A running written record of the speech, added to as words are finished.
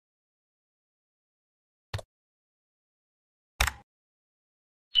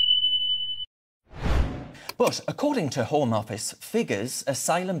But according to Home Office figures,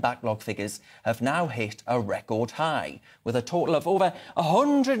 asylum backlog figures have now hit a record high, with a total of over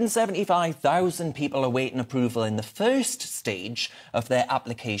 175,000 people awaiting approval in the first stage of their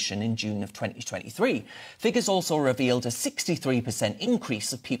application in June of 2023. Figures also revealed a 63%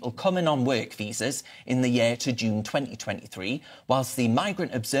 increase of people coming on work visas in the year to June 2023, whilst the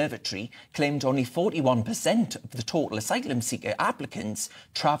Migrant Observatory claimed only 41% of the total asylum seeker applicants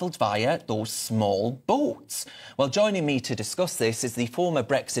travelled via those small boats. Well, joining me to discuss this is the former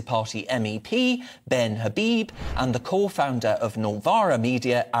Brexit Party MEP, Ben Habib, and the co-founder of Novara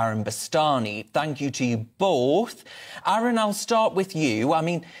Media, Aaron Bastani. Thank you to you both. Aaron, I'll start with you. I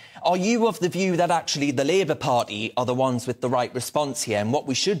mean, are you of the view that actually the Labour Party are the ones with the right response here, and what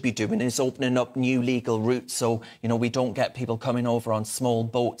we should be doing is opening up new legal routes so, you know, we don't get people coming over on small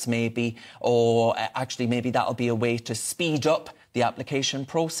boats maybe, or actually maybe that'll be a way to speed up the application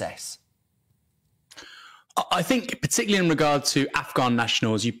process? I think, particularly in regard to Afghan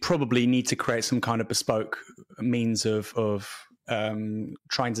nationals, you probably need to create some kind of bespoke means of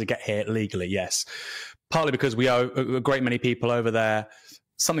trying to get here legally, yes. Partly because we owe a great many people over there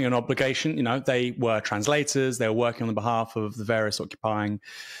something an obligation. You know, they were translators, they were working on the behalf of the various occupying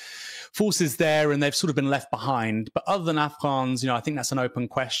forces there, and they've sort of been left behind. But other than Afghans, you know, I think that's an open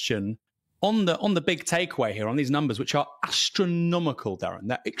question. On the big takeaway here, on these numbers, which are astronomical, Darren,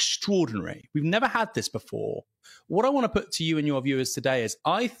 they're extraordinary. We've never had this before. What I want to put to you and your viewers today is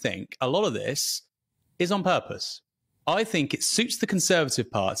I think a lot of this is on purpose. I think it suits the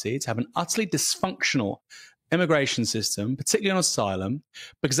Conservative Party to have an utterly dysfunctional immigration system, particularly on asylum,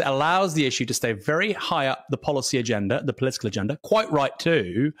 because it allows the issue to stay very high up the policy agenda, the political agenda, quite right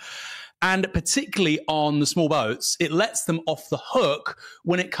too. And particularly on the small boats, it lets them off the hook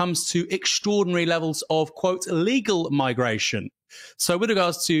when it comes to extraordinary levels of, quote, legal migration. So with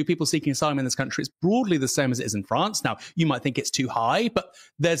regards to people seeking asylum in this country, it's broadly the same as it is in France. Now, you might think it's too high, but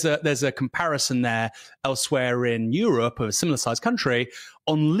there's a comparison there elsewhere in Europe, of a similar sized country.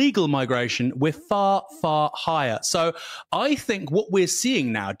 On legal migration, we're far, far higher. So I think what we're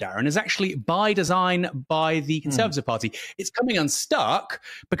seeing now, Darren, is actually by design by the Conservative Party. It's coming unstuck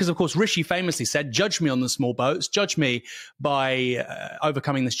because, of course, Rishi famously said, judge me on the small boats, judge me by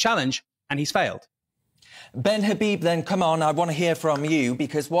overcoming this challenge, and he's failed. Ben Habib, then, come on, I want to hear from you,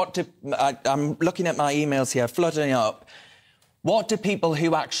 because I'm looking at my emails here, flooding up. What do people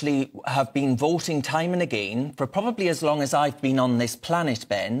who actually have been voting time and again for probably as long as I've been on this planet,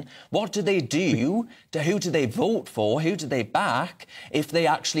 Ben, what do they do? Who do they vote for? Who do they back if they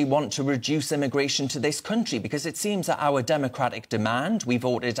actually want to reduce immigration to this country? Because it seems that our democratic demand, we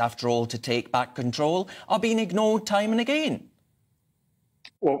voted, after all, to take back control, are being ignored time and again.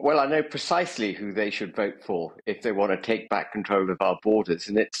 Well, I know precisely who they should vote for if they want to take back control of our borders,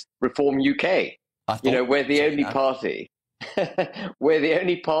 and it's Reform UK. You know, we're the only party, we're the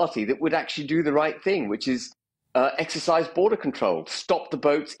only party that would actually do the right thing, which is exercise border control, stop the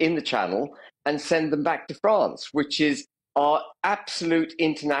boats in the Channel and send them back to France, which is our absolute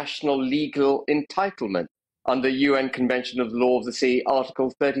international legal entitlement under UN Convention of the Law of the Sea,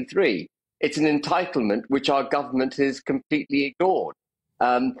 Article 33. It's an entitlement which our government has completely ignored.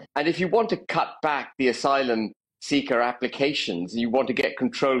 And if you want to cut back the asylum seeker applications and you want to get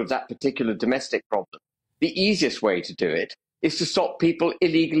control of that particular domestic problem, the easiest way to do it is to stop people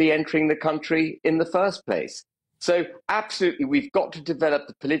illegally entering the country in the first place. So absolutely, we've got to develop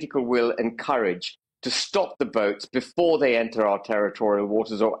the political will and courage to stop the boats before they enter our territorial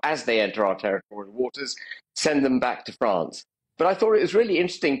waters, or as they enter our territorial waters, send them back to France. But I thought it was a really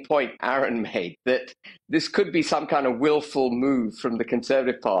interesting point Aaron made, that this could be some kind of willful move from the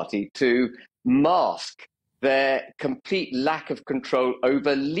Conservative Party to mask their complete lack of control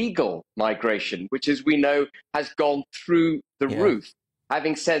over legal migration, which, as we know, has gone through the roof.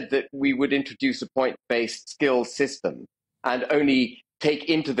 Having said that we would introduce a point-based skills system and only take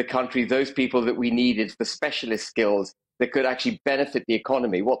into the country those people that we needed for specialist skills that could actually benefit the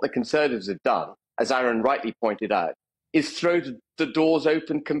economy, what the Conservatives have done, as Aaron rightly pointed out, is throw the doors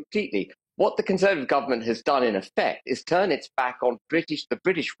open completely. What the Conservative government has done, in effect, is turn its back on the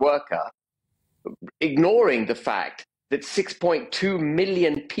British worker, ignoring the fact that 6.2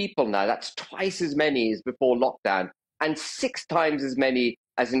 million people now, that's twice as many as before lockdown, and 6 times as many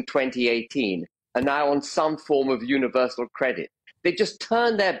as in 2018, are now on some form of universal credit. They just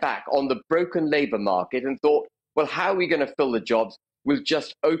turned their back on the broken labour market and thought, well, how are we going to fill the jobs? We'll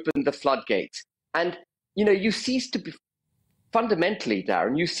just open the floodgates. And you know, you cease to be, fundamentally,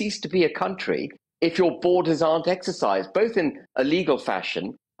 Darren, you cease to be a country if your borders aren't exercised, both in a legal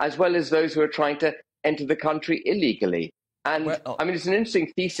fashion, as well as those who are trying to enter the country illegally. And well, I mean, it's an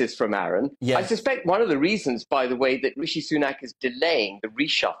interesting thesis from Aaron. yes. I suspect one of the reasons, by the way, that Rishi Sunak is delaying the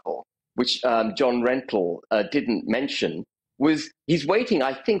reshuffle, which John Rentoul didn't mention, was he's waiting,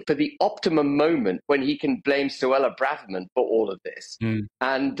 I think, for the optimum moment when he can blame Suella Braverman for all of this.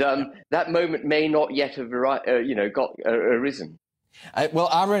 And that moment may not yet have arisen. Well,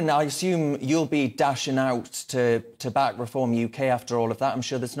 Aaron, I assume you'll be dashing out to back Reform UK after all of that. I'm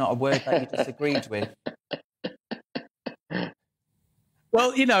sure there's not a word that you disagreed with.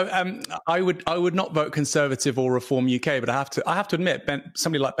 Well, you know, I would not vote Conservative or Reform UK, but I have to admit,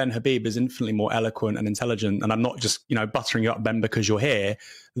 somebody like Ben Habib is infinitely more eloquent and intelligent, and I'm not just buttering you up, Ben, because you're here,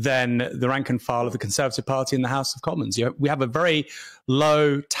 than the rank and file of the Conservative Party in the House of Commons. We have a very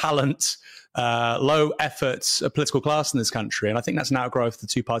low talent, low effort political class in this country, and I think that's an outgrowth of the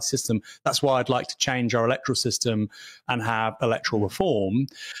two-party system. That's why I'd like to change our electoral system and have electoral reform.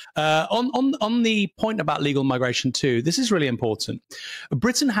 On the point about legal migration too, this is really important.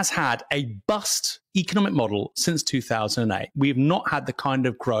 Britain has had a bust economic model since 2008. We have not had the kind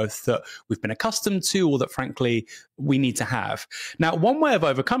of growth that we've been accustomed to, or that, frankly, we need to have. Now, one way of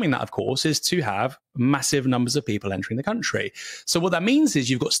overcoming that, of course, is to have massive numbers of people entering the country. So what that means is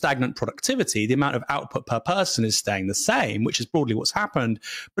you've got stagnant productivity. The amount of output per person is staying the same, which is broadly what's happened.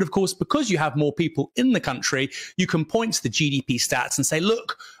 But of course, because you have more people in the country, you can point to the GDP stats and say,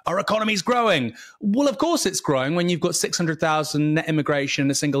 look, our economy is growing. Well, of course it's growing when you've got 600,000 net immigration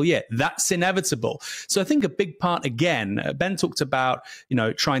in a single year. That's inevitable. So I think a big part, again, Ben talked about,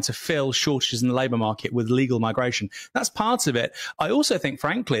 trying to fill shortages in the labour market with legal migration. That's part of it. I also think,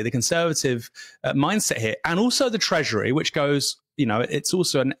 frankly, the Conservative mindset here, and also the Treasury, which goes, it's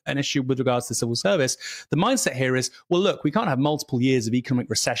also an issue with regards to civil service. The mindset here is, well, look, we can't have multiple years of economic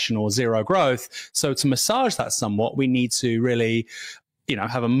recession or zero growth. So to massage that somewhat, we need to really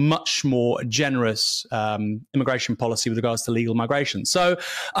have a much more generous immigration policy with regards to legal migration. So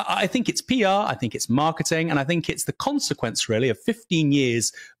I think it's PR, I think it's marketing, and I think it's the consequence, really, of 15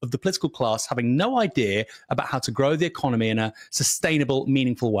 years of the political class having no idea about how to grow the economy in a sustainable,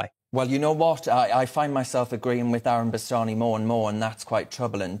 meaningful way. Well, you know what? I find myself agreeing with Aaron Bastani more and more, and that's quite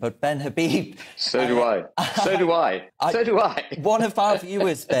troubling. But Ben Habib... So do I. So do I. So do I. One of our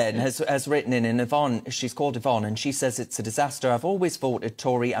viewers, Ben, has written in, and Yvonne, she's called Yvonne, and she says, it's a disaster. I've always voted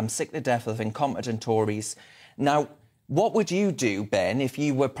Tory. I'm sick to death of incompetent Tories. Now, what would you do, Ben, if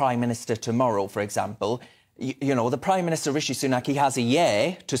you were Prime Minister tomorrow, for example? The Prime Minister, Rishi Sunak, he has a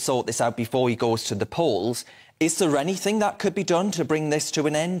year to sort this out before he goes to the polls. Is there anything that could be done to bring this to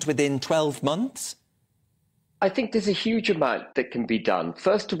an end within 12 months? I think there's a huge amount that can be done.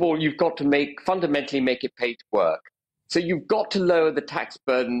 First of all, you've got to fundamentally make it pay to work. So you've got to lower the tax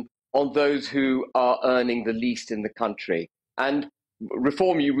burden on those who are earning the least in the country. And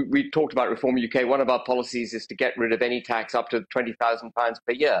we talked about Reform UK. One of our policies is to get rid of any tax up to £20,000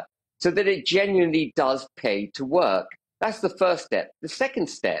 per year, so that it genuinely does pay to work. That's the first step. The second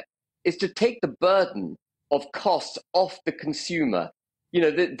step is to take the burden of costs off the consumer.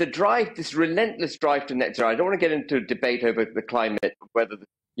 The drive, this relentless drive to net zero. I don't want to get into a debate over the climate, whether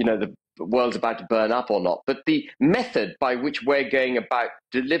the world's about to burn up or not. But the method by which we're going about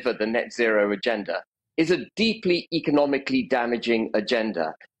deliver the net zero agenda is a deeply economically damaging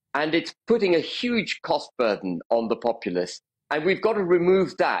agenda, and it's putting a huge cost burden on the populace. And we've got to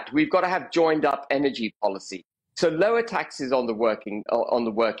remove that. We've got to have joined up energy policy. So lower taxes on the working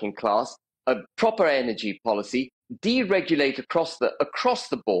class, a proper energy policy, deregulate across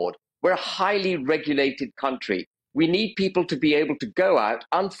the board. We're a highly regulated country. We need people to be able to go out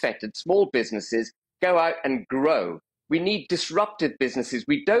unfettered, small businesses, go out and grow. We need disruptive businesses.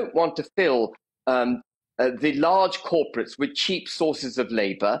 We don't want to fill the large corporates with cheap sources of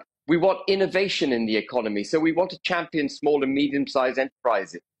labor. We want innovation in the economy. So we want to champion small and medium-sized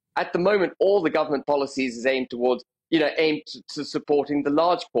enterprises. At the moment, all the government policies is aimed towards, aimed to supporting the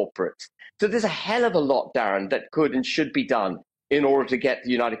large corporates. So there's a hell of a lot, Darren, that could and should be done in order to get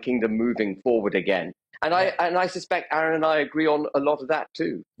the United Kingdom moving forward again. And I suspect Aaron and I agree on a lot of that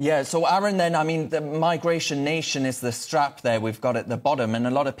too. Yeah, so Aaron, then, I mean, the migration nation is the strap there we've got at the bottom, and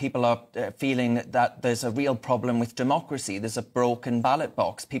a lot of people are feeling that there's a real problem with democracy. There's a broken ballot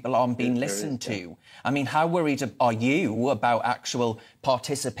box. People aren't being listened to. I mean, how worried are you about actual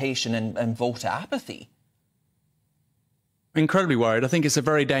participation and voter apathy? Incredibly worried. I think it's a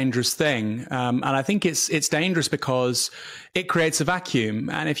very dangerous thing. And I think it's dangerous because it creates a vacuum.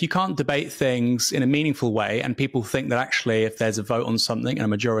 And if you can't debate things in a meaningful way, and people think that actually if there's a vote on something and a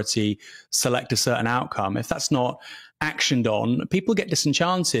majority select a certain outcome, if that's not actioned on, people get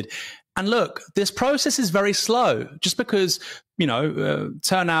disenchanted. And look, this process is very slow. Just because,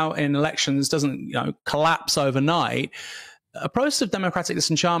 turnout in elections doesn't, collapse overnight, a process of democratic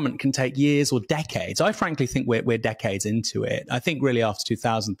disenchantment can take years or decades. I frankly think we're decades into it. I think really after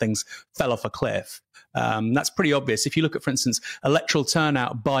 2000, things fell off a cliff. That's pretty obvious. If you look at, for instance, electoral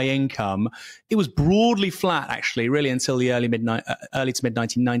turnout by income, it was broadly flat, actually, really until the early to mid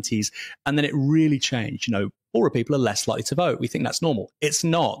 1990s. And then it really changed. You know, poorer people are less likely to vote. We think that's normal. It's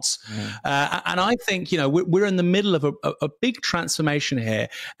not. And I think, you know, we're in the middle of a big transformation here.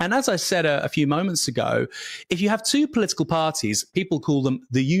 And as I said a few moments ago, if you have two political parties, people call them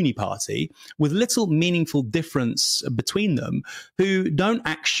the uni party, with little meaningful difference between them, who don't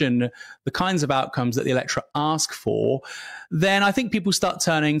action the kinds of outcomes that the electorate ask for, then I think people start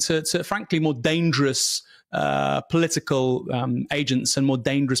turning to frankly, more dangerous political agents and more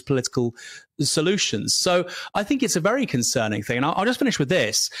dangerous political solutions. So I think it's a very concerning thing. And I'll just finish with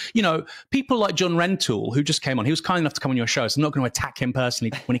this. You know, people like John Rentoul, who just came on, he was kind enough to come on your show, so I'm not going to attack him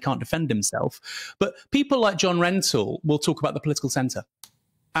personally when he can't defend himself. But people like John Rentoul will talk about the political centre.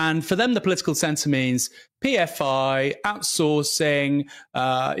 And for them, the political centre means PFI, outsourcing,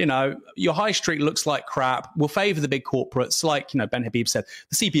 you know, your high street looks like crap. We'll favour the big corporates, like, you know, Ben Habib said,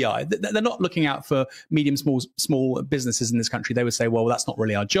 the CPI. They're not looking out for medium, small businesses in this country. They would say, well, that's not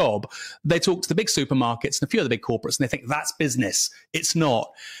really our job. They talk to the big supermarkets and a few other big corporates, and they think that's business. It's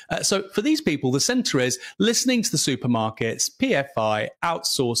not. So for these people, the centre is listening to the supermarkets, PFI,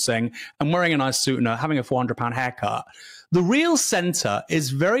 outsourcing, and wearing a nice suit and having a £400 haircut. The real centre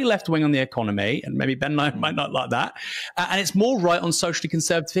is very left-wing on the economy, and maybe Ben and I might not like that, and it's more right on socially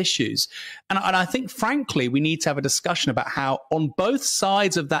conservative issues. And I think, frankly, we need to have a discussion about how, on both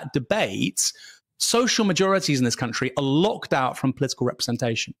sides of that debate, social majorities in this country are locked out from political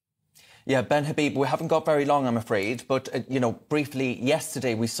representation. Yeah, Ben Habib, we haven't got very long, I'm afraid, but, you know, briefly,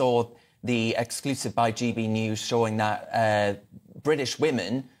 yesterday we saw the exclusive by GB News showing that British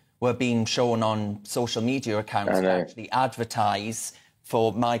women were being shown on social media accounts to actually advertise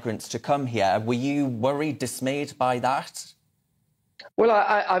for migrants to come here. Were you worried, dismayed by that? Well,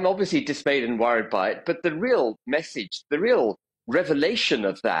 I'm obviously dismayed and worried by it, but the real message, the real revelation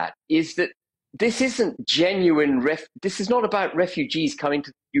of that is that this isn't genuine, this is not about refugees coming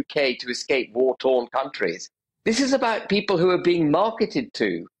to the UK to escape war-torn countries. This is about people who are being marketed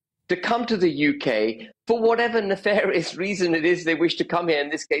to come to the UK for whatever nefarious reason it is they wish to come here. In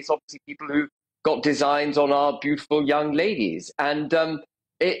this case, obviously, people who've got designs on our beautiful young ladies. And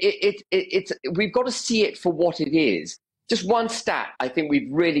we've got to see it for what it is. Just one stat I think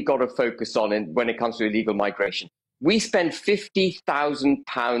we've really got to focus on when it comes to illegal migration. We spend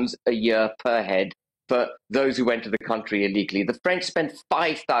 £50,000 a year per head for those who enter the country illegally. The French spend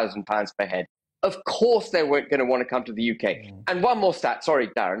 £5,000 per head. Of course, they weren't going to want to come to the UK. And one more stat, sorry,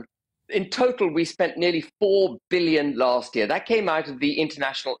 Darren. In total, we spent nearly $4 billion last year. That came out of the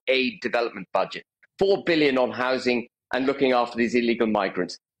international aid development budget. $4 billion on housing and looking after these illegal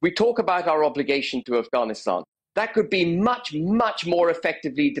migrants. We talk about our obligation to Afghanistan. That could be much, much more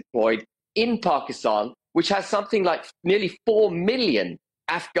effectively deployed in Pakistan, which has something like nearly 4 million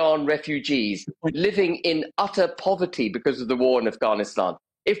Afghan refugees living in utter poverty because of the war in Afghanistan.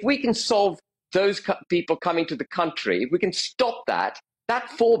 If we can solve those people coming to the country, if we can stop that, that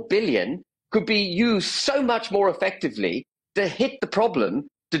 4 billion could be used so much more effectively to hit the problem,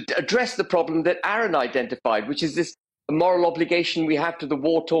 to address the problem that Aaron identified, which is this moral obligation we have to the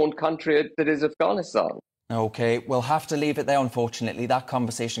war-torn country that is Afghanistan. OK, we'll have to leave it there, unfortunately. That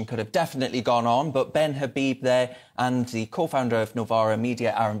conversation could have definitely gone on, but Ben Habib there and the co-founder of Novara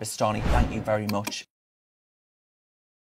Media, Aaron Bastani, thank you very much